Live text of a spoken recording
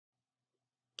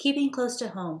Keeping Close to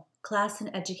Home, Class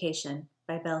and Education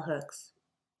by Bell Hooks.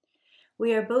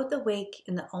 We are both awake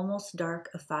in the almost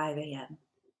dark of 5 a.m.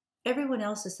 Everyone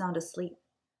else is sound asleep.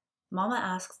 Mama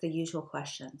asks the usual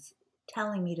questions,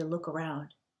 telling me to look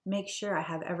around, make sure I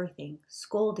have everything,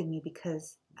 scolding me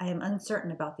because I am uncertain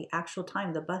about the actual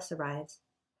time the bus arrives.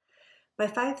 By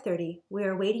 5:30, we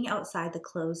are waiting outside the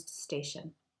closed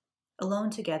station.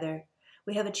 Alone together,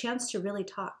 we have a chance to really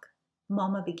talk.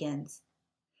 Mama begins.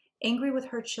 Angry with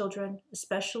her children,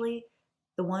 especially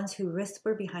the ones who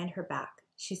whisper behind her back,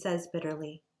 she says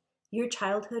bitterly, "Your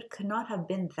childhood could not have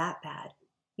been that bad.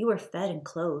 You were fed and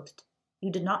clothed. You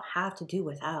did not have to do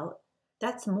without.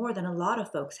 That's more than a lot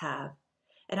of folks have.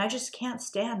 And I just can't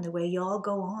stand the way y'all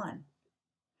go on."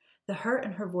 The hurt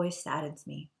in her voice saddens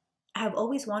me. I have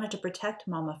always wanted to protect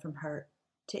Mama from hurt,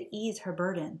 to ease her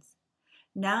burdens.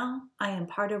 Now I am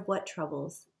part of what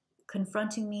troubles.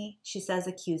 Confronting me, she says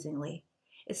accusingly,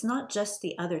 "It's not just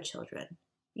the other children.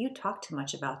 You talk too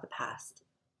much about the past.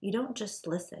 You don't just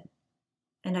listen."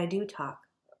 And I do talk.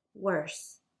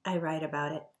 Worse, I write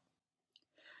about it.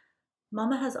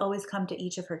 Mama has always come to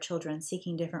each of her children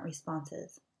seeking different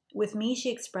responses. With me, she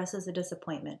expresses a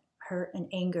disappointment, hurt, and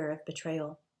anger of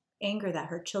betrayal. Anger that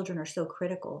her children are so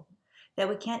critical, that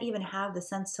we can't even have the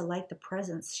sense to like the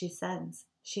presents she sends.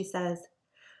 She says,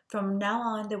 "From now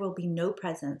on, there will be no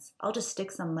presents. I'll just stick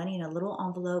some money in a little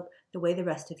envelope the way the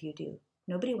rest of you do.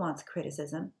 Nobody wants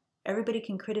criticism. Everybody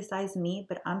can criticize me,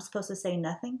 but I'm supposed to say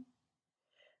nothing?"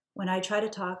 When I try to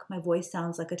talk, my voice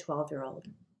sounds like a 12-year-old.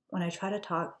 When I try to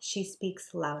talk, she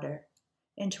speaks louder,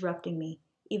 interrupting me,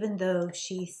 even though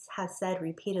she has said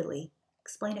repeatedly,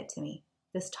 "Explain it to me,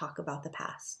 this talk about the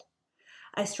past."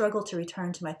 I struggle to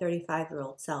return to my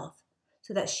 35-year-old self,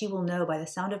 so that she will know by the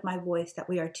sound of my voice that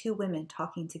we are two women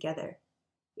talking together.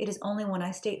 It is only when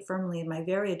I state firmly in my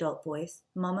very adult voice,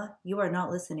 "Mama, you are not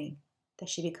listening," that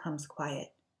she becomes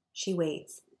quiet. She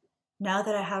waits. Now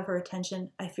that I have her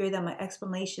attention, I fear that my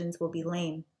explanations will be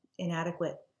lame,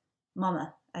 inadequate.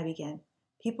 "Mama," I begin,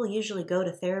 "people usually go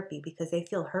to therapy because they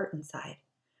feel hurt inside,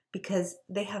 because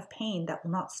they have pain that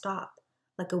will not stop,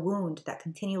 like a wound that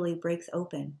continually breaks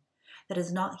open, that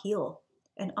does not heal.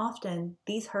 And often,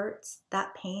 these hurts,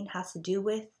 that pain has to do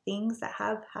with things that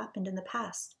have happened in the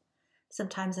past,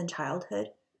 sometimes in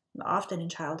childhood, often in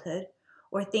childhood,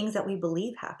 or things that we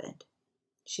believe happened."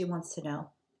 She wants to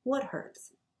know, "What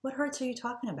hurts? What hurts are you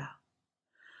talking about?"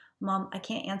 "Mom, I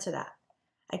can't answer that.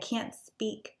 I can't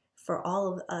speak for all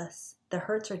of us. The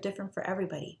hurts are different for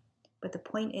everybody. But the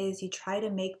point is, you try to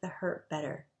make the hurt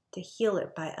better, to heal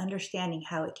it by understanding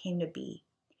how it came to be.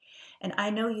 And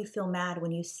I know you feel mad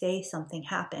when you say something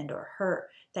happened or hurt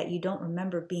that you don't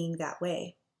remember being that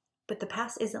way. But the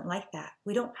past isn't like that.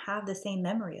 We don't have the same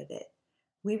memory of it.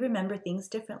 We remember things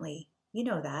differently. You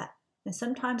know that. And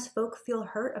sometimes folk feel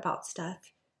hurt about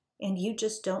stuff, and you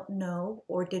just don't know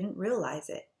or didn't realize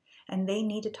it. And they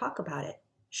need to talk about it.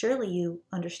 Surely you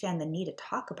understand the need to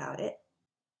talk about it."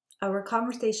 Our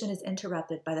conversation is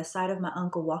interrupted by the sight of my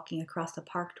uncle walking across the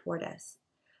park toward us.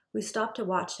 We stop to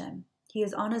watch him. He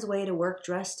is on his way to work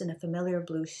dressed in a familiar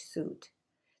blue suit.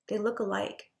 They look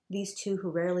alike, these two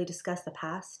who rarely discuss the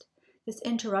past. This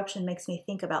interruption makes me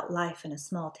think about life in a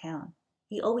small town.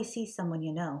 You always see someone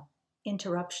you know.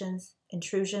 Interruptions,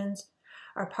 intrusions,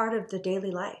 are part of the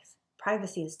daily life.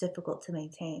 Privacy is difficult to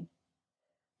maintain.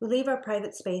 We leave our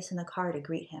private space in the car to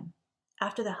greet him.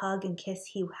 After the hug and kiss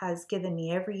he has given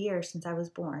me every year since I was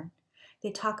born,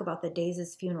 they talk about the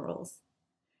days' funerals.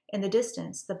 In the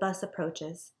distance, the bus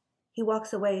approaches. He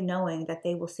walks away knowing that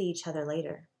they will see each other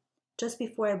later. Just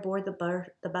before I board the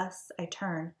bus, I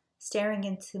turn, staring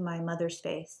into my mother's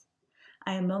face.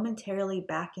 I am momentarily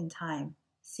back in time,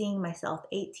 seeing myself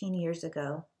 18 years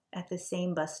ago at the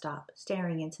same bus stop,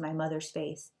 staring into my mother's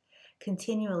face,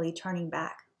 continually turning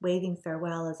back, waving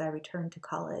farewell as I returned to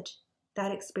college.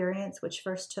 That experience which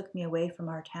first took me away from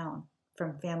our town,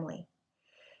 from family.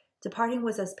 Departing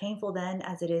was as painful then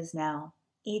as it is now.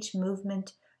 Each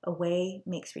movement away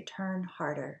makes return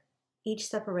harder. Each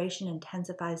separation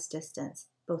intensifies distance,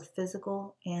 both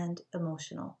physical and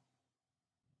emotional.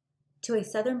 To a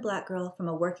Southern black girl from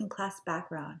a working class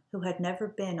background who had never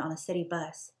been on a city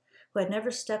bus, who had never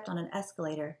stepped on an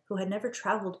escalator, who had never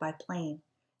traveled by plane,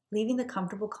 leaving the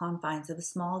comfortable confines of a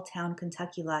small town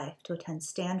Kentucky life to attend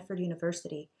Stanford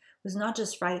University was not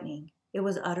just frightening, it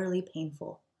was utterly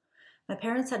painful. My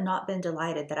parents had not been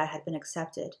delighted that I had been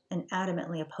accepted and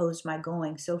adamantly opposed my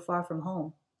going so far from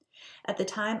home. At the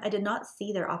time, I did not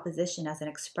see their opposition as an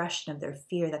expression of their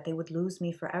fear that they would lose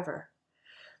me forever.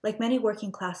 Like many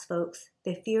working class folks,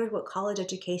 they feared what college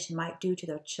education might do to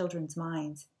their children's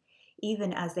minds,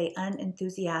 even as they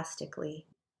unenthusiastically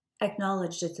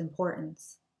acknowledged its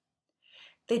importance.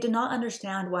 They did not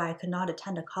understand why I could not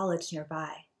attend a college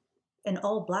nearby, an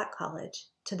all-black college.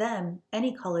 To them,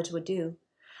 any college would do.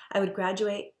 I would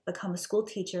graduate, become a school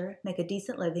teacher, make a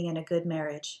decent living, and a good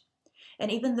marriage. And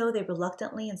even though they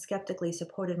reluctantly and skeptically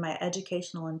supported my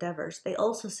educational endeavors, they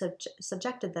also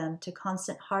subjected them to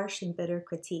constant harsh and bitter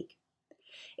critique.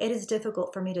 It is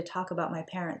difficult for me to talk about my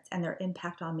parents and their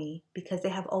impact on me because they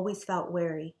have always felt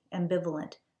wary,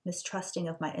 ambivalent, mistrusting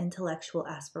of my intellectual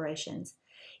aspirations,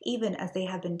 even as they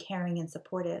have been caring and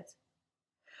supportive.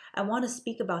 I want to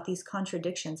speak about these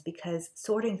contradictions because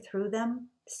sorting through them,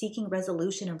 seeking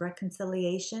resolution and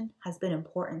reconciliation has been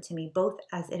important to me, both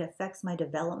as it affects my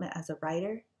development as a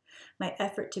writer, my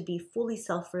effort to be fully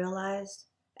self-realized,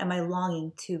 and my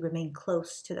longing to remain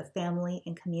close to the family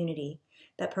and community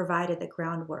that provided the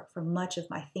groundwork for much of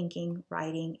my thinking,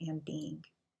 writing, and being.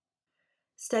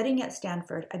 Studying at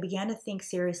Stanford, I began to think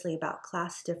seriously about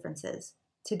class differences.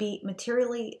 To be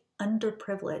materially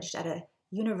underprivileged at a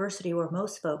university where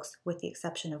most folks, with the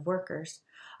exception of workers,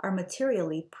 are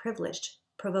materially privileged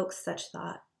provokes such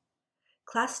thought.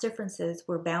 Class differences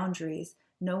were boundaries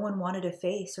no one wanted to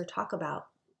face or talk about.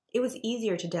 It was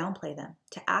easier to downplay them,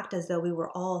 to act as though we were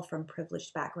all from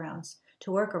privileged backgrounds,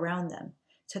 to work around them,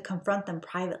 to confront them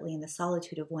privately in the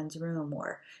solitude of one's room,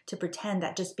 or to pretend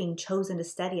that just being chosen to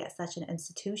study at such an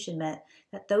institution meant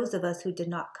that those of us who did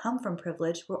not come from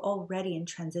privilege were already in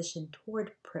transition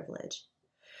toward privilege.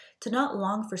 To not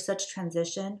long for such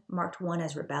transition marked one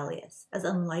as rebellious, as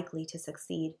unlikely to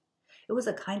succeed. It was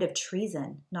a kind of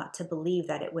treason not to believe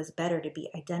that it was better to be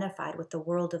identified with the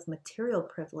world of material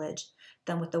privilege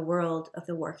than with the world of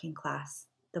the working class,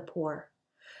 the poor.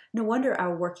 No wonder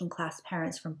our working class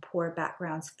parents from poor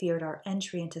backgrounds feared our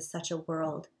entry into such a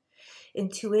world,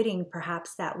 intuiting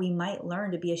perhaps that we might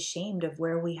learn to be ashamed of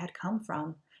where we had come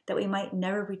from, that we might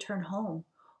never return home,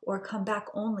 or come back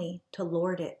only to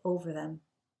lord it over them.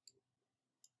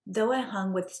 Though I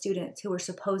hung with students who were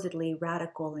supposedly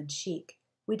radical and chic,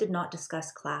 we did not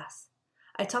discuss class.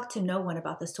 I talked to no one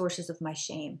about the sources of my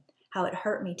shame, how it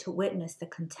hurt me to witness the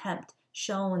contempt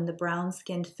shown the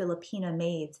brown-skinned Filipina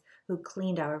maids who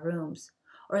cleaned our rooms,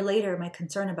 or later my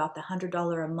concern about the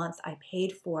 $100 a month I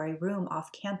paid for a room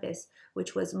off campus,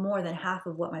 which was more than half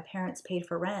of what my parents paid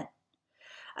for rent.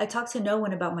 I talked to no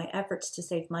one about my efforts to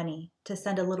save money, to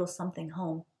send a little something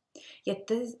home. Yet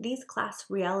these class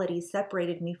realities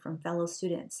separated me from fellow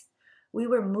students. We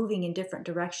were moving in different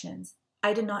directions.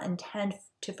 I did not intend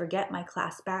to forget my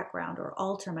class background or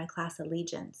alter my class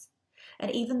allegiance.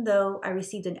 And even though I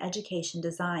received an education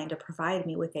designed to provide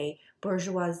me with a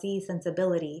bourgeoisie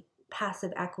sensibility,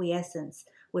 passive acquiescence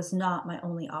was not my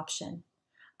only option.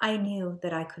 I knew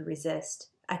that I could resist.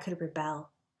 I could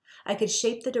rebel. I could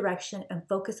shape the direction and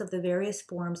focus of the various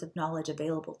forms of knowledge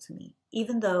available to me,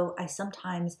 even though I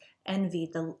sometimes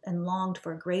envied and longed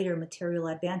for greater material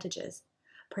advantages,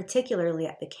 particularly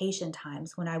at vacation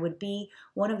times when I would be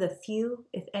one of the few,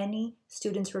 if any,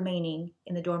 students remaining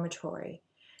in the dormitory,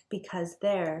 because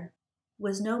there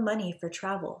was no money for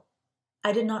travel.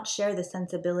 I did not share the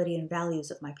sensibility and values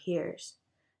of my peers.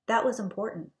 That was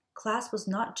important. Class was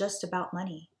not just about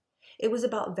money. It was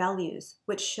about values,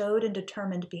 which showed and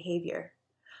determined behavior.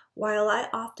 While I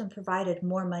often provided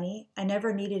more money, I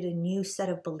never needed a new set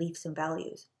of beliefs and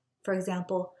values. For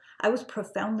example, I was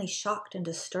profoundly shocked and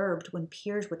disturbed when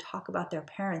peers would talk about their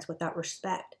parents without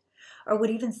respect, or would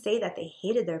even say that they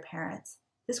hated their parents.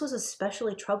 This was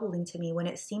especially troubling to me when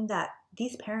it seemed that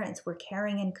these parents were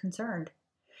caring and concerned.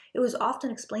 It was often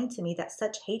explained to me that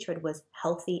such hatred was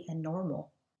healthy and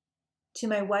normal. To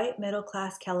my white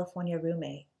middle-class California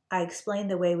roommate, I explained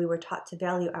the way we were taught to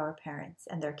value our parents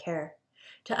and their care,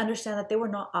 to understand that they were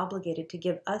not obligated to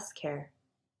give us care.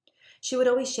 She would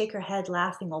always shake her head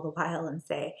laughing all the while and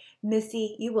say,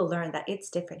 "Missy, you will learn that it's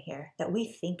different here, that we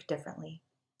think differently."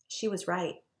 She was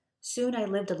right. Soon I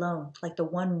lived alone, like the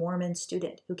one Mormon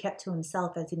student who kept to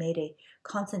himself as he made a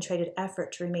concentrated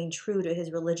effort to remain true to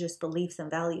his religious beliefs and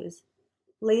values.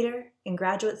 Later, in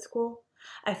graduate school,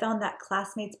 I found that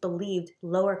classmates believed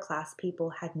lower-class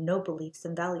people had no beliefs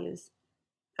and values.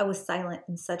 I was silent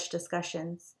in such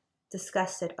discussions,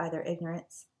 disgusted by their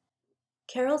ignorance.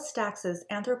 Carol Stacks's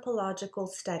anthropological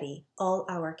study, All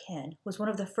Our Kin, was one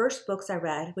of the first books I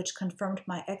read which confirmed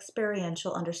my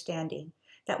experiential understanding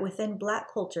that within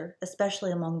Black culture,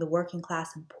 especially among the working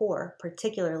class and poor,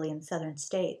 particularly in southern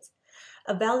states,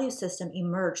 a value system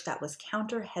emerged that was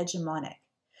counter-hegemonic,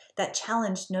 that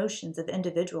challenged notions of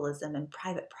individualism and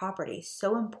private property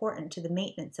so important to the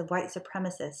maintenance of white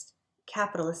supremacist,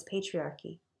 capitalist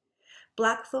patriarchy.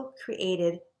 Black folk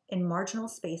created in marginal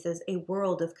spaces a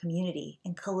world of community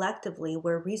and collectively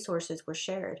where resources were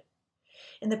shared.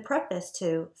 In the preface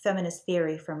to Feminist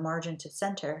Theory from Margin to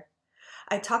Center,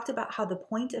 I talked about how the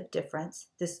point of difference,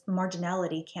 this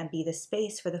marginality, can be the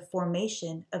space for the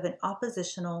formation of an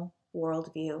oppositional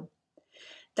worldview.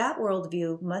 That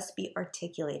worldview must be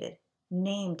articulated,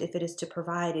 named if it is to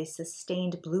provide a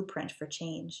sustained blueprint for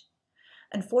change.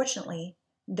 Unfortunately,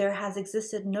 there has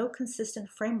existed no consistent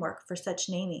framework for such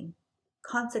naming.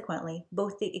 Consequently,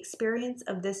 both the experience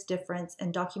of this difference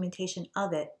and documentation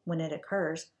of it, when it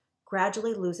occurs,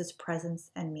 gradually loses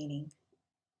presence and meaning.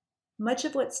 Much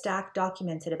of what Stack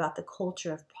documented about the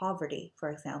culture of poverty, for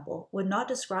example, would not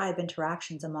describe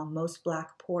interactions among most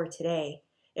Black poor today,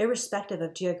 irrespective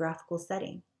of geographical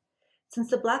setting.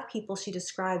 Since the Black people she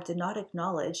described did not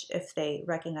acknowledge, if they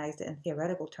recognized it in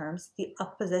theoretical terms, the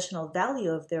oppositional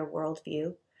value of their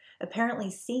worldview, apparently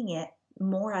seeing it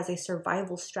more as a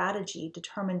survival strategy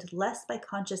determined less by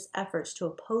conscious efforts to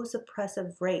oppose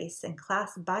oppressive race and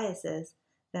class biases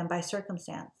than by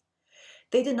circumstance.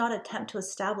 They did not attempt to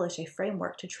establish a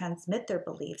framework to transmit their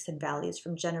beliefs and values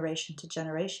from generation to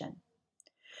generation.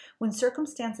 When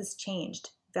circumstances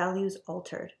changed, values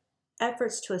altered.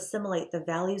 Efforts to assimilate the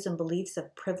values and beliefs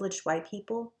of privileged white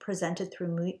people, presented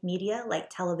through media like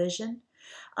television,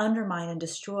 undermine and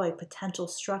destroy potential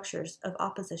structures of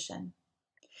opposition.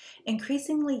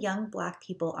 Increasingly young Black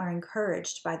people are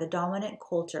encouraged by the dominant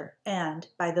culture and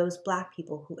by those Black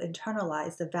people who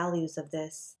internalize the values of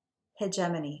this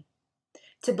hegemony,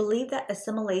 to believe that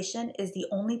assimilation is the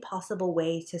only possible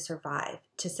way to survive,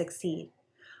 to succeed.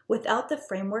 Without the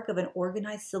framework of an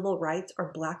organized civil rights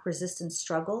or Black resistance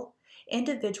struggle,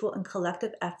 individual and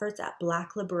collective efforts at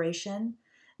Black liberation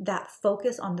that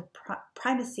focus on the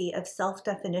primacy of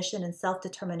self-definition and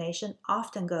self-determination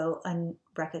often go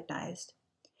unrecognized.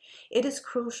 It is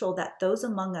crucial that those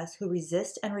among us who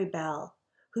resist and rebel,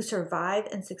 who survive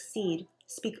and succeed,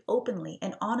 speak openly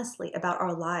and honestly about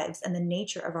our lives and the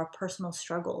nature of our personal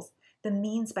struggles, the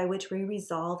means by which we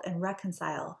resolve and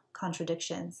reconcile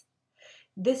contradictions.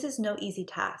 This is no easy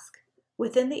task.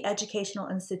 Within the educational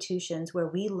institutions where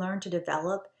we learn to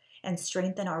develop and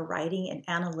strengthen our writing and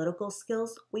analytical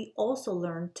skills, we also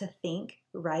learn to think,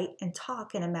 write, and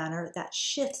talk in a manner that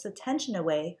shifts attention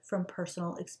away from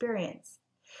personal experience.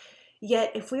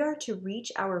 Yet, if we are to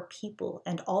reach our people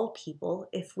and all people,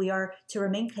 if we are to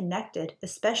remain connected,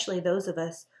 especially those of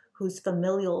us whose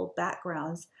familial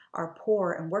backgrounds are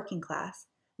poor and working class,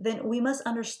 then we must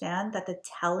understand that the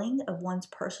telling of one's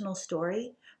personal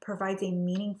story provides a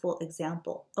meaningful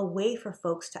example, a way for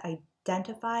folks to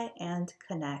identify and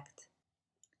connect.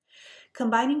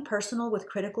 Combining personal with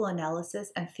critical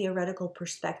analysis and theoretical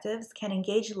perspectives can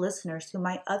engage listeners who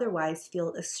might otherwise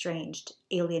feel estranged,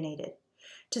 alienated.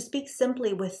 To speak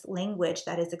simply with language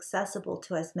that is accessible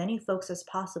to as many folks as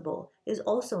possible is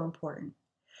also important.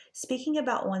 Speaking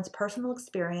about one's personal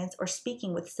experience or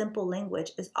speaking with simple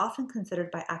language is often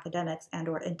considered by academics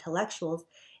and/or intellectuals,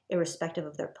 irrespective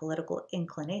of their political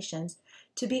inclinations,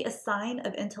 to be a sign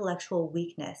of intellectual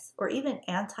weakness or even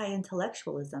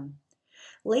anti-intellectualism.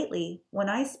 Lately, when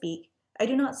I speak, I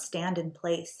do not stand in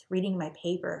place, reading my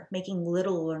paper, making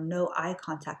little or no eye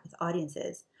contact with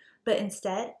audiences, but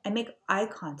instead, I make eye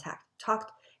contact,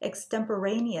 talk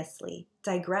extemporaneously,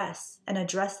 digress, and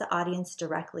address the audience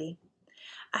directly.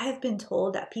 I have been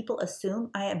told that people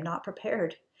assume I am not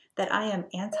prepared, that I am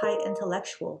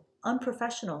anti-intellectual,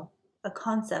 unprofessional, a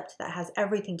concept that has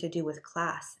everything to do with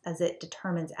class as it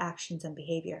determines actions and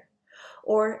behavior,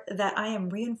 or that I am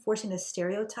reinforcing the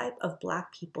stereotype of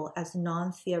Black people as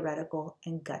non-theoretical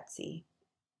and gutsy.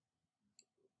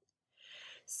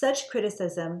 Such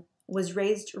criticism was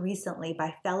raised recently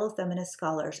by fellow feminist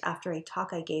scholars after a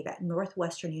talk I gave at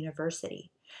Northwestern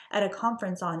University at a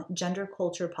conference on gender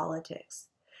culture politics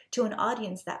to an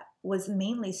audience that was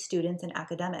mainly students and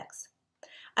academics.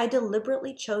 I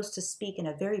deliberately chose to speak in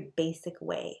a very basic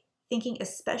way, thinking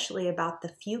especially about the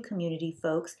few community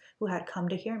folks who had come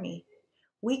to hear me.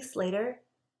 Weeks later,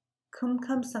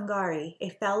 Kumkum Sangari, a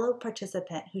fellow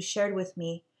participant who shared with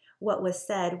me what was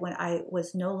said when I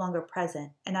was no longer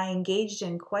present, and I engaged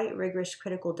in quite rigorous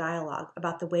critical dialogue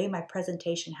about the way my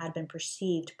presentation had been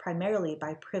perceived primarily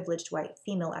by privileged white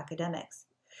female academics.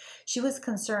 She was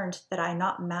concerned that I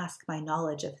not mask my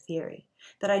knowledge of theory,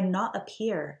 that I not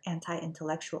appear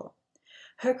anti-intellectual.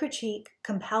 Her critique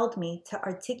compelled me to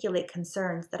articulate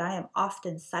concerns that I am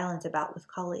often silent about with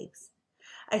colleagues.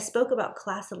 I spoke about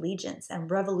class allegiance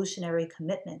and revolutionary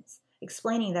commitments,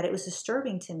 explaining that it was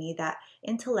disturbing to me that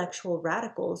intellectual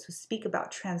radicals who speak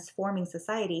about transforming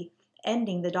society,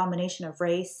 ending the domination of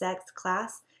race, sex,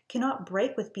 class, cannot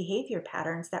break with behavior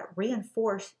patterns that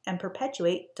reinforce and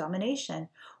perpetuate domination,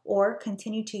 or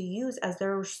continue to use as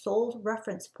their sole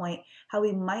reference point how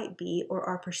we might be or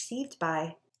are perceived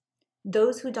by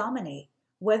those who dominate,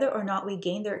 whether or not we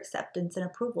gain their acceptance and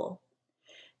approval.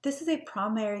 This is a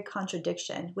primary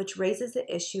contradiction which raises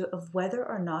the issue of whether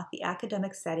or not the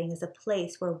academic setting is a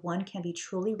place where one can be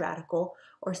truly radical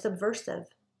or subversive.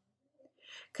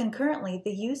 Concurrently,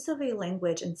 the use of a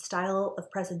language and style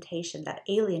of presentation that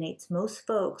alienates most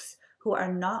folks who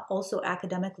are not also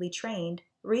academically trained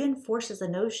reinforces the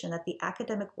notion that the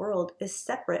academic world is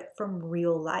separate from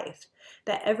real life,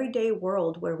 that everyday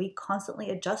world where we constantly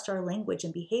adjust our language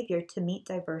and behavior to meet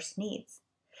diverse needs.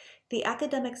 The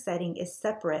academic setting is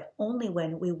separate only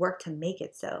when we work to make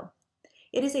it so.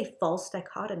 It is a false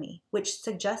dichotomy, which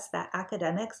suggests that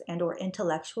academics and/or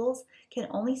intellectuals can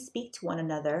only speak to one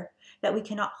another, that we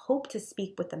cannot hope to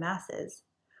speak with the masses.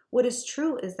 What is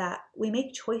true is that we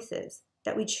make choices,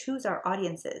 that we choose our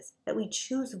audiences, that we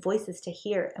choose voices to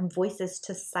hear and voices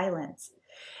to silence.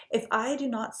 If I do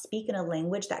not speak in a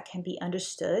language that can be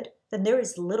understood, then there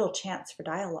is little chance for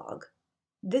dialogue.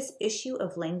 This issue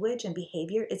of language and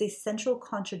behavior is a central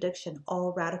contradiction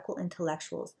all radical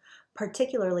intellectuals,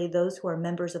 particularly those who are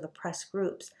members of oppressed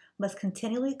groups, must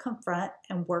continually confront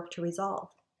and work to resolve.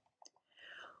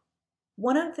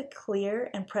 One of the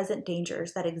clear and present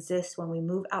dangers that exist when we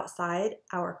move outside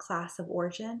our class of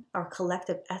origin, our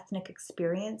collective ethnic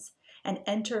experience, and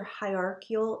enter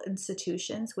hierarchical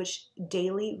institutions which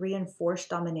daily reinforce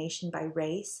domination by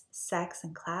race, sex,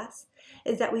 and class,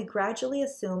 is that we gradually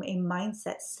assume a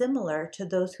mindset similar to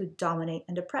those who dominate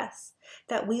and oppress,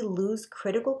 that we lose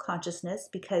critical consciousness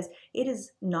because it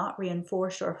is not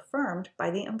reinforced or affirmed by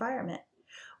the environment.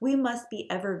 We must be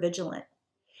ever vigilant.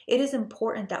 It is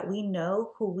important that we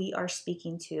know who we are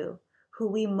speaking to, who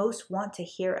we most want to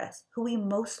hear us, who we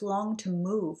most long to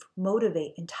move,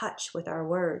 motivate, and touch with our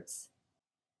words.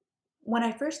 When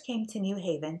I first came to New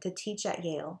Haven to teach at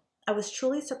Yale, I was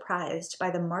truly surprised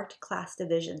by the marked class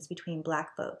divisions between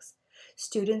Black folks,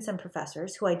 students and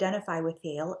professors who identify with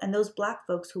Yale, and those Black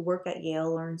folks who work at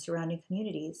Yale or in surrounding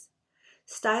communities.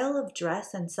 Style of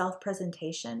dress and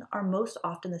self-presentation are most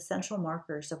often the central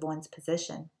markers of one's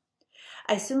position.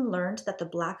 I soon learned that the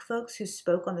Black folks who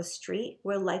spoke on the street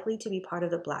were likely to be part of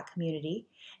the Black community,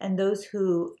 and those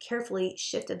who carefully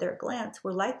shifted their glance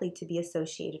were likely to be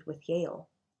associated with Yale.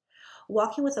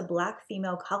 Walking with a Black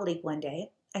female colleague one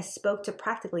day, I spoke to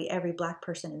practically every Black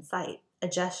person in sight, a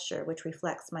gesture which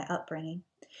reflects my upbringing,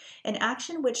 an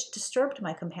action which disturbed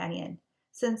my companion.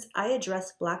 Since I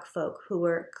addressed Black folk who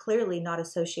were clearly not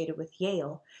associated with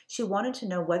Yale, she wanted to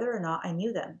know whether or not I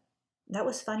knew them. That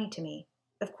was funny to me.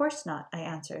 Of course not, I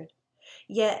answered.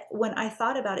 Yet, when I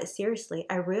thought about it seriously,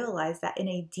 I realized that in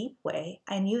a deep way,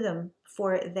 I knew them,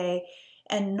 for they,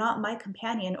 and not my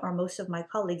companion or most of my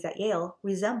colleagues at Yale,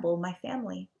 resemble my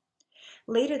family.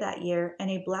 Later that year, in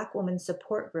a Black woman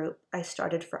support group I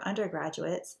started for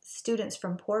undergraduates, students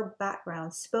from poor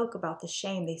backgrounds spoke about the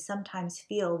shame they sometimes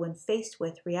feel when faced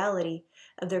with reality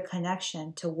of their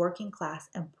connection to working class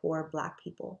and poor Black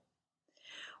people.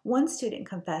 One student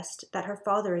confessed that her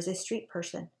father is a street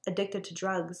person, addicted to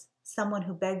drugs, someone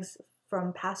who begs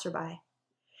from passerby.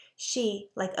 She,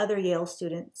 like other Yale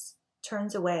students,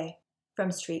 turns away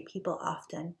from street people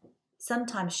often,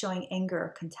 sometimes showing anger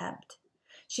or contempt.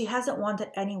 She hasn't wanted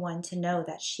anyone to know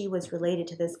that she was related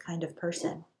to this kind of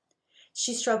person.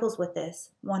 She struggles with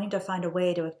this, wanting to find a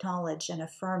way to acknowledge and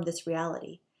affirm this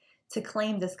reality, to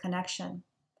claim this connection.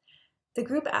 The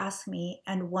group asked me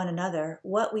and one another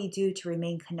what we do to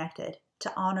remain connected,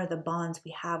 to honor the bonds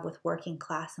we have with working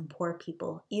class and poor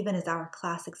people, even as our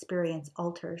class experience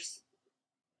alters.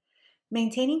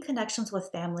 Maintaining connections with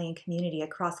family and community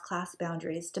across class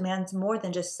boundaries demands more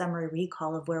than just summary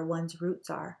recall of where one's roots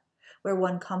are, where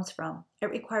one comes from. It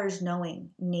requires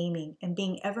knowing, naming, and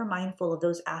being ever mindful of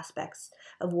those aspects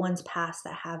of one's past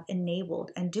that have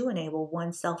enabled and do enable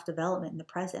one's self-development in the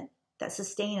present, that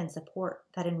sustain and support,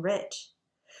 that enrich.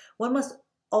 One must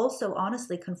also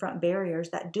honestly confront barriers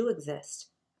that do exist,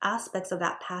 aspects of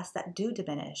that past that do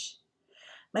diminish.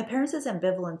 My parents'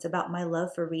 ambivalence about my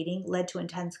love for reading led to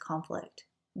intense conflict.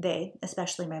 They,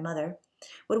 especially my mother,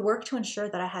 would work to ensure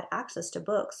that I had access to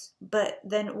books, but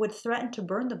then would threaten to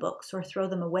burn the books or throw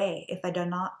them away if I did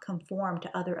not conform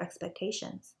to other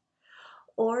expectations.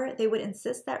 Or they would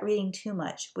insist that reading too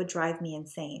much would drive me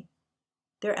insane.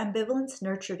 Their ambivalence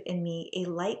nurtured in me a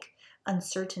like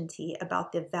uncertainty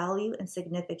about the value and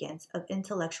significance of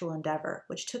intellectual endeavor,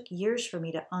 which took years for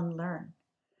me to unlearn.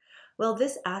 While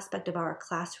this aspect of our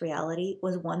class reality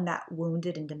was one that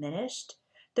wounded and diminished,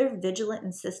 Their vigilant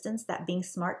insistence that being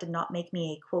smart did not make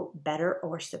me a, quote, better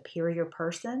or superior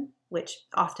person, which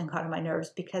often got on my nerves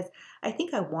because I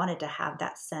think I wanted to have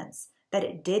that sense that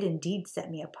it did indeed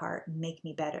set me apart and make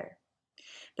me better.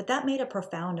 But that made a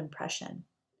profound impression.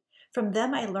 From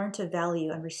them, I learned to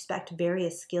value and respect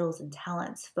various skills and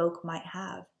talents folk might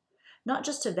have, not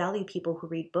just to value people who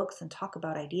read books and talk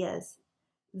about ideas.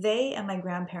 They and my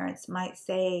grandparents might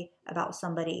say about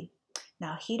somebody,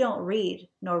 "Now he don't read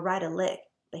nor write a lick,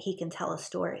 but he can tell a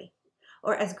story."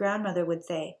 Or as grandmother would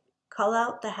say, "Call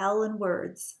out the hell in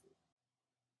words."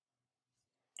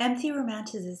 Empty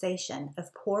romanticization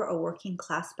of poor or working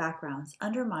class backgrounds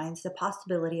undermines the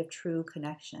possibility of true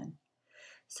connection.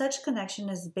 Such connection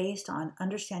is based on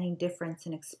understanding difference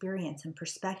in experience and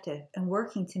perspective and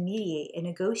working to mediate and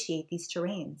negotiate these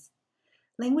terrains.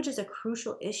 Language is a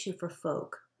crucial issue for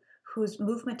folk whose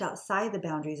movement outside the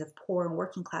boundaries of poor and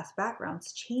working class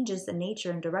backgrounds changes the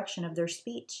nature and direction of their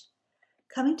speech.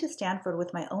 Coming to Stanford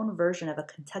with my own version of a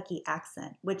Kentucky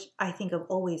accent, which I think of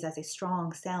always as a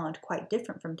strong sound quite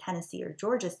different from Tennessee or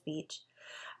Georgia speech,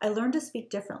 I learned to speak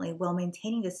differently while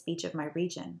maintaining the speech of my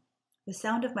region, the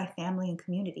sound of my family and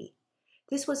community.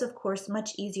 This was, of course,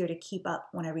 much easier to keep up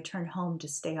when I returned home to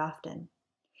stay often.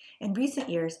 In recent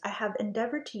years, I have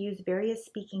endeavored to use various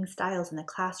speaking styles in the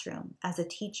classroom as a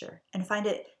teacher and find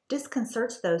it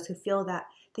disconcerts those who feel that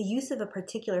the use of a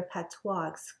particular patois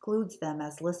excludes them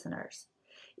as listeners,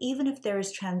 even if there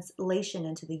is translation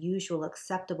into the usual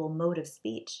acceptable mode of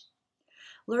speech.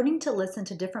 Learning to listen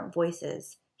to different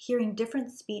voices, hearing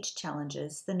different speech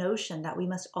challenges the notion that we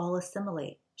must all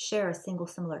assimilate, share a single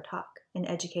similar talk in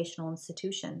educational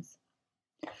institutions.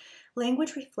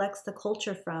 Language reflects the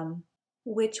culture from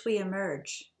which we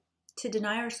emerge. To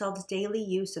deny ourselves daily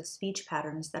use of speech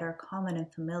patterns that are common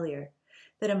and familiar,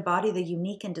 that embody the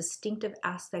unique and distinctive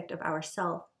aspect of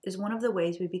ourself, is one of the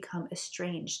ways we become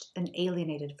estranged and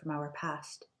alienated from our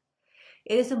past.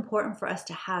 It is important for us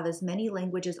to have as many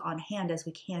languages on hand as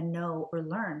we can know or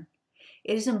learn.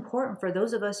 It is important for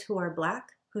those of us who are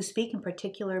Black, who speak in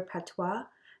particular patois,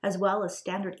 as well as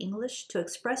standard English, to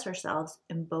express ourselves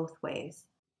in both ways.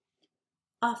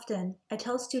 Often, I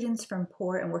tell students from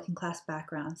poor and working class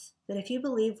backgrounds that if you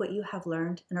believe what you have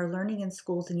learned and are learning in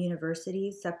schools and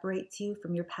universities separates you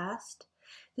from your past,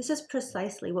 this is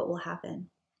precisely what will happen.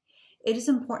 It is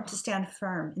important to stand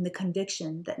firm in the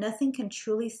conviction that nothing can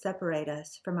truly separate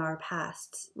us from our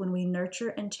pasts when we nurture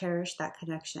and cherish that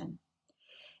connection.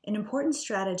 An important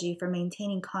strategy for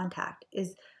maintaining contact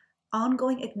is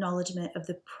ongoing acknowledgement of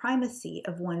the primacy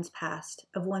of one's past,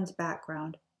 of one's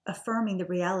background, affirming the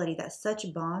reality that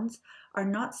such bonds are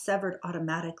not severed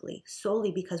automatically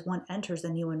solely because one enters a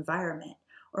new environment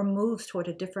or moves toward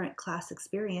a different class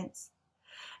experience.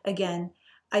 Again,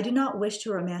 I do not wish to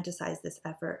romanticize this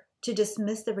effort, to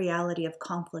dismiss the reality of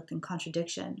conflict and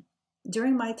contradiction.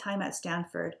 During my time at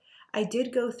Stanford, I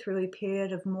did go through a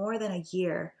period of more than a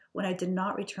year when I did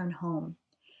not return home.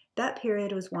 That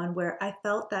period was one where I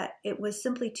felt that it was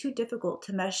simply too difficult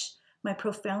to mesh my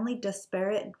profoundly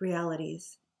disparate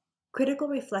realities. Critical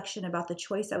reflection about the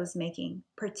choice I was making,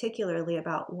 particularly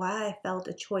about why I felt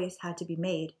a choice had to be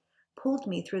made, pulled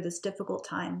me through this difficult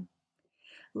time.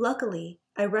 Luckily,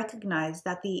 I recognized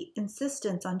that the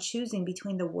insistence on choosing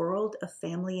between the world of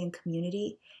family and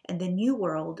community and the new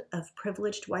world of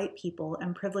privileged white people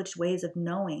and privileged ways of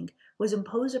knowing was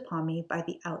imposed upon me by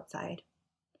the outside.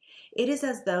 It is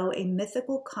as though a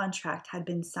mythical contract had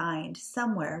been signed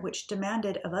somewhere which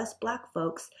demanded of us Black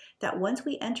folks that once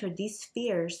we entered these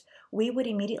spheres, we would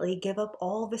immediately give up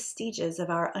all vestiges of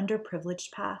our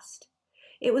underprivileged past.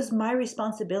 It was my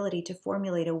responsibility to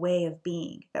formulate a way of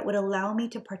being that would allow me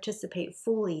to participate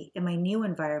fully in my new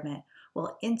environment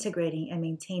while integrating and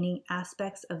maintaining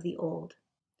aspects of the old.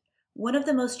 One of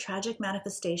the most tragic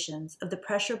manifestations of the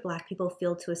pressure Black people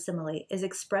feel to assimilate is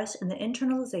expressed in the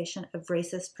internalization of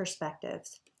racist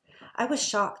perspectives. I was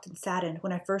shocked and saddened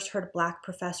when I first heard Black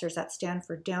professors at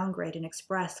Stanford downgrade and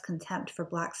express contempt for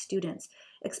Black students,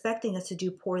 expecting us to do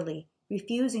poorly,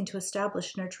 refusing to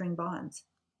establish nurturing bonds.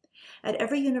 At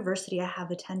every university I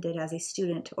have attended as a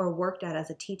student or worked at as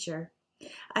a teacher,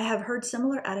 I have heard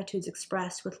similar attitudes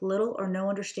expressed with little or no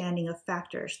understanding of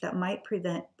factors that might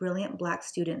prevent brilliant Black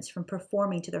students from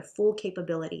performing to their full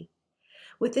capability.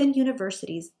 Within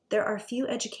universities, there are few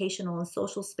educational and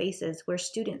social spaces where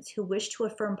students who wish to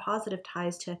affirm positive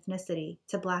ties to ethnicity,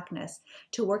 to Blackness,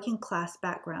 to working class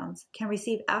backgrounds can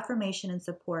receive affirmation and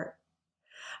support.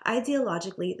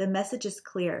 Ideologically, the message is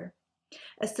clear.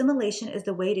 Assimilation is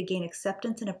the way to gain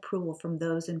acceptance and approval from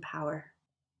those in power.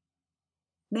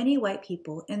 Many white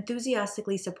people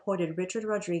enthusiastically supported Richard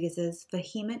Rodriguez's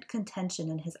vehement contention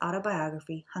in his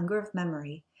autobiography, Hunger of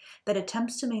Memory, that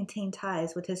attempts to maintain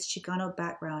ties with his Chicano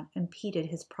background impeded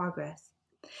his progress,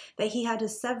 that he had to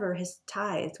sever his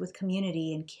ties with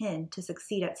community and kin to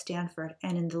succeed at Stanford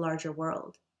and in the larger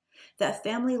world, that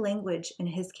family language, in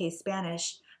his case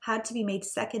Spanish, had to be made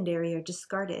secondary or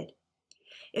discarded.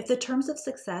 If the terms of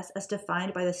success as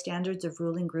defined by the standards of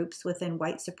ruling groups within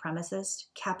white supremacist,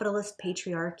 capitalist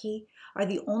patriarchy are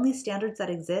the only standards that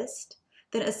exist,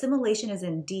 then assimilation is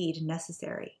indeed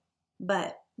necessary.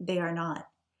 But they are not.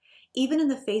 Even in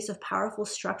the face of powerful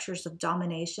structures of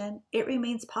domination, it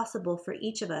remains possible for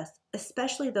each of us,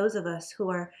 especially those of us who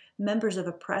are members of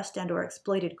oppressed and/or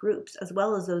exploited groups, as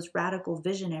well as those radical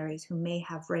visionaries who may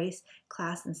have race,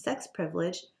 class, and sex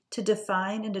privilege, to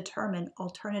define and determine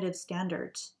alternative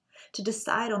standards, to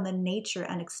decide on the nature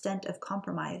and extent of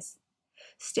compromise.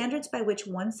 Standards by which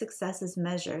one's success is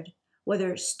measured,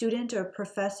 whether student or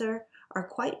professor, are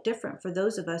quite different for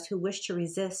those of us who wish to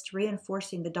resist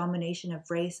reinforcing the domination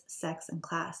of race, sex, and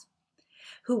class,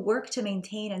 who work to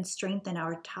maintain and strengthen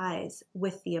our ties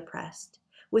with the oppressed,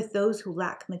 with those who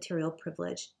lack material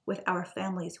privilege, with our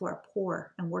families who are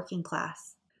poor and working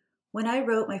class. When I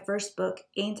wrote my first book,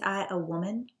 Ain't I a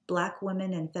Woman? Black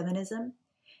Women and Feminism,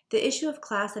 the issue of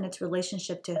class and its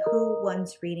relationship to who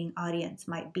one's reading audience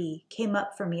might be came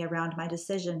up for me around my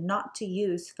decision not to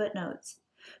use footnotes,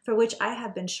 for which I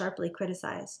have been sharply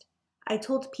criticized. I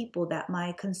told people that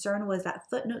my concern was that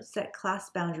footnotes set class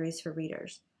boundaries for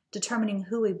readers, determining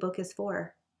who a book is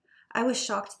for. I was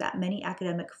shocked that many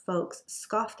academic folks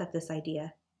scoffed at this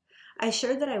idea. I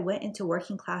shared that I went into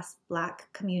working class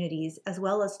Black communities as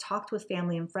well as talked with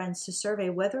family and friends to survey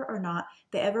whether or not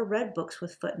they ever read books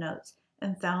with footnotes,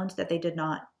 and found that they did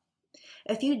not.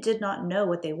 A few did not know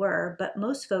what they were, but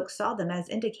most folks saw them as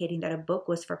indicating that a book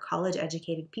was for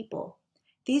college-educated people.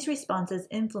 These responses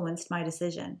influenced my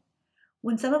decision.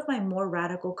 When some of my more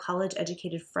radical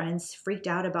college-educated friends freaked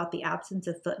out about the absence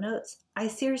of footnotes, I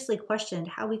seriously questioned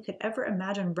how we could ever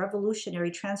imagine revolutionary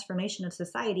transformation of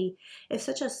society if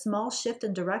such a small shift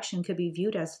in direction could be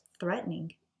viewed as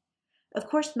threatening. Of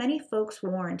course, many folks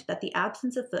warned that the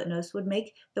absence of footnotes would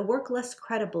make the work less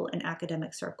credible in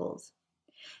academic circles.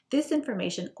 This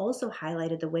information also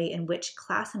highlighted the way in which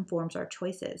class informs our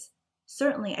choices.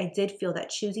 Certainly, I did feel that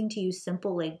choosing to use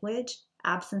simple language,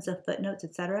 absence of footnotes,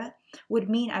 etc., would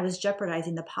mean I was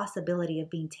jeopardizing the possibility of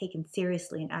being taken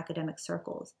seriously in academic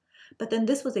circles. But then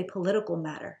this was a political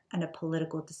matter and a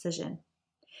political decision.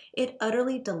 It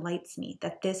utterly delights me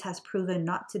that this has proven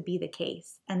not to be the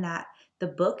case, and that the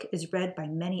book is read by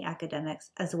many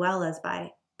academics as well as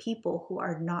by people who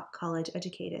are not college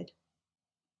educated.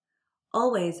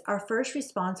 Always, our first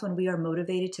response when we are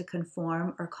motivated to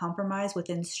conform or compromise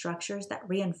within structures that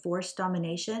reinforce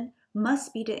domination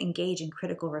must be to engage in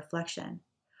critical reflection.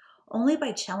 Only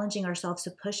by challenging ourselves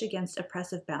to push against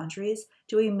oppressive boundaries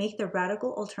do we make the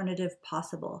radical alternative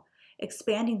possible,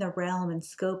 expanding the realm and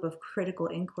scope of critical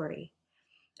inquiry.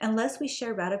 Unless we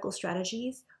share radical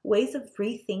strategies, ways of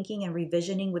rethinking and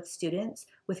revisioning with students,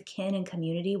 with kin and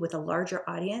community, with a larger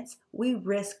audience, we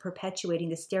risk perpetuating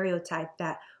the stereotype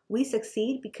that we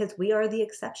succeed because we are the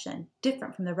exception,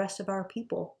 different from the rest of our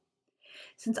people.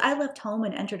 Since I left home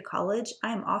and entered college,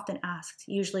 I am often asked,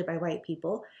 usually by white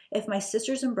people, if my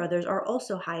sisters and brothers are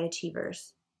also high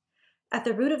achievers. At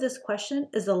the root of this question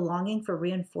is the longing for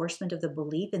reinforcement of the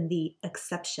belief in the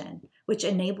exception, which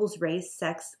enables race,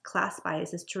 sex, class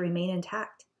biases to remain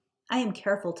intact. I am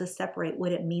careful to separate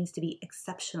what it means to be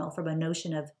exceptional from a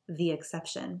notion of the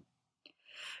exception.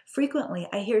 Frequently,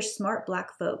 I hear smart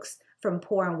Black folks from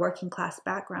poor and working class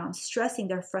backgrounds stressing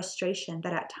their frustration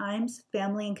that at times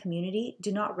family and community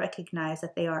do not recognize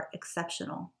that they are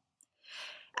exceptional.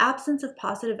 Absence of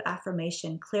positive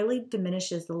affirmation clearly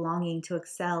diminishes the longing to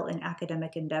excel in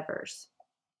academic endeavors.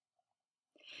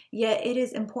 Yet it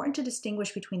is important to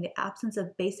distinguish between the absence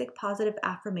of basic positive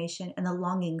affirmation and the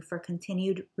longing for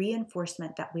continued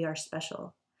reinforcement that we are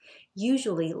special.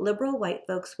 Usually, liberal white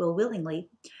folks will willingly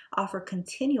offer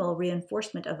continual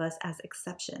reinforcement of us as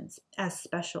exceptions, as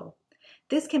special.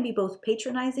 This can be both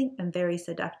patronizing and very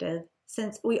seductive,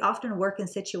 since we often work in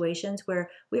situations where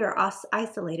we are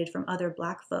isolated from other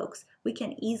Black folks. We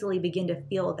can easily begin to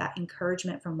feel that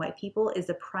encouragement from white people is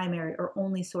the primary or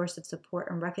only source of support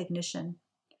and recognition.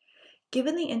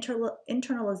 Given the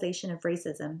internalization of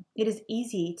racism, it is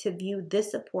easy to view this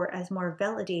support as more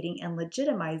validating and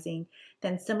legitimizing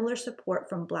than similar support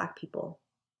from Black people.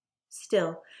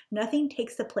 Still, nothing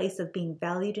takes the place of being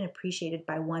valued and appreciated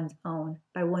by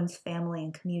one's family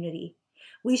and community.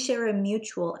 We share a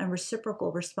mutual and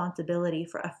reciprocal responsibility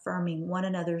for affirming one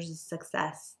another's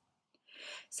success.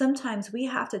 Sometimes we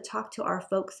have to talk to our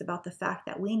folks about the fact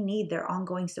that we need their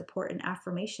ongoing support and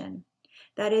affirmation.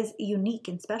 That is unique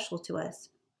and special to us.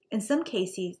 In some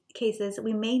cases,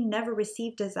 we may never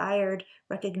receive desired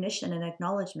recognition and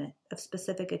acknowledgement of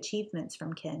specific achievements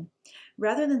from kin.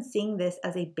 Rather than seeing this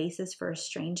as a basis for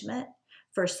estrangement,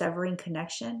 for severing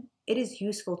connection, it is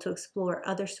useful to explore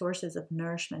other sources of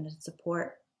nourishment and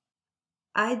support.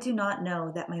 I do not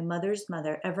know that my mother's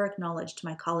mother ever acknowledged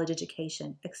my college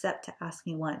education except to ask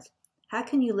me once, "How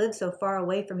can you live so far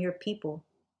away from your people?"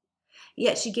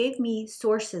 Yet she gave me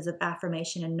sources of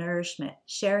affirmation and nourishment,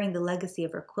 sharing the legacy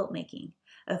of her quilt making,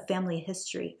 of family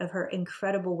history, of her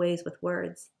incredible ways with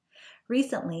words.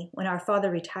 Recently, when our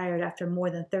father retired after more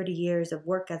than 30 years of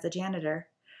work as a janitor,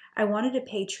 I wanted to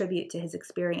pay tribute to his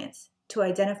experience, to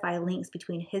identify links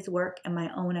between his work and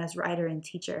my own as writer and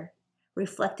teacher,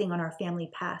 reflecting on our family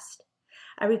past.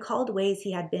 I recalled ways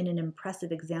he had been an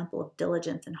impressive example of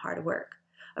diligence and hard work,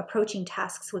 approaching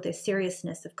tasks with a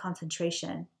seriousness of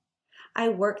concentration. I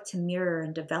work to mirror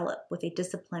and develop with a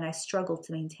discipline I struggle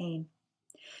to maintain.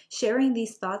 Sharing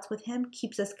these thoughts with him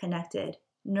keeps us connected,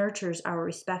 nurtures our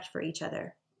respect for each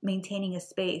other, maintaining a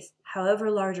space,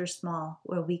 however large or small,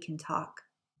 where we can talk.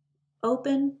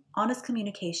 Open, honest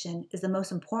communication is the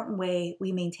most important way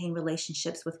we maintain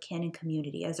relationships with kin and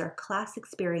community as our class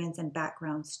experience and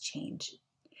backgrounds change.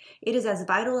 It is as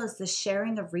vital as the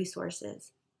sharing of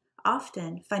resources.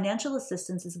 Often, financial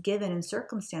assistance is given in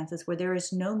circumstances where there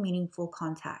is no meaningful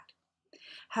contact.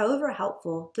 However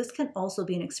helpful, this can also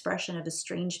be an expression of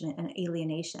estrangement and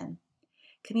alienation.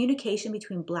 Communication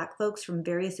between Black folks from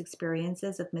various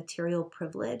experiences of material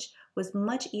privilege was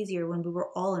much easier when we were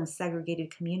all in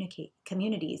segregated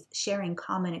communities, sharing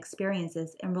common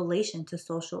experiences in relation to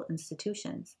social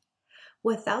institutions.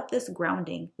 Without this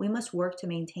grounding, we must work to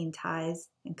maintain ties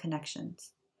and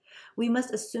connections. We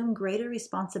must assume greater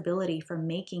responsibility for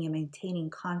making and maintaining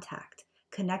contact,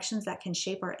 connections that can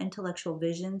shape our intellectual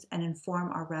visions and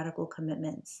inform our radical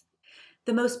commitments.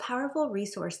 The most powerful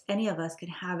resource any of us can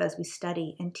have as we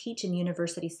study and teach in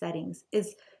university settings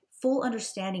is full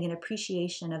understanding and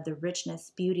appreciation of the richness,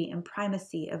 beauty, and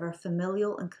primacy of our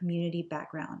familial and community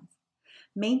backgrounds.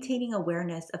 Maintaining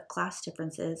awareness of class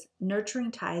differences,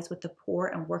 nurturing ties with the poor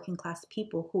and working class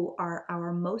people who are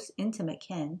our most intimate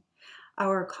kin,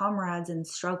 our comrades in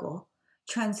struggle,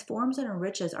 transforms and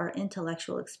enriches our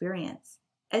intellectual experience.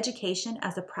 Education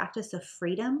as a practice of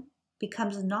freedom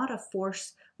becomes not a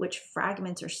force which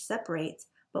fragments or separates,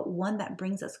 but one that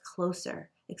brings us closer,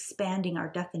 expanding our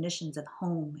definitions of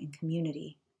home and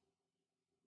community.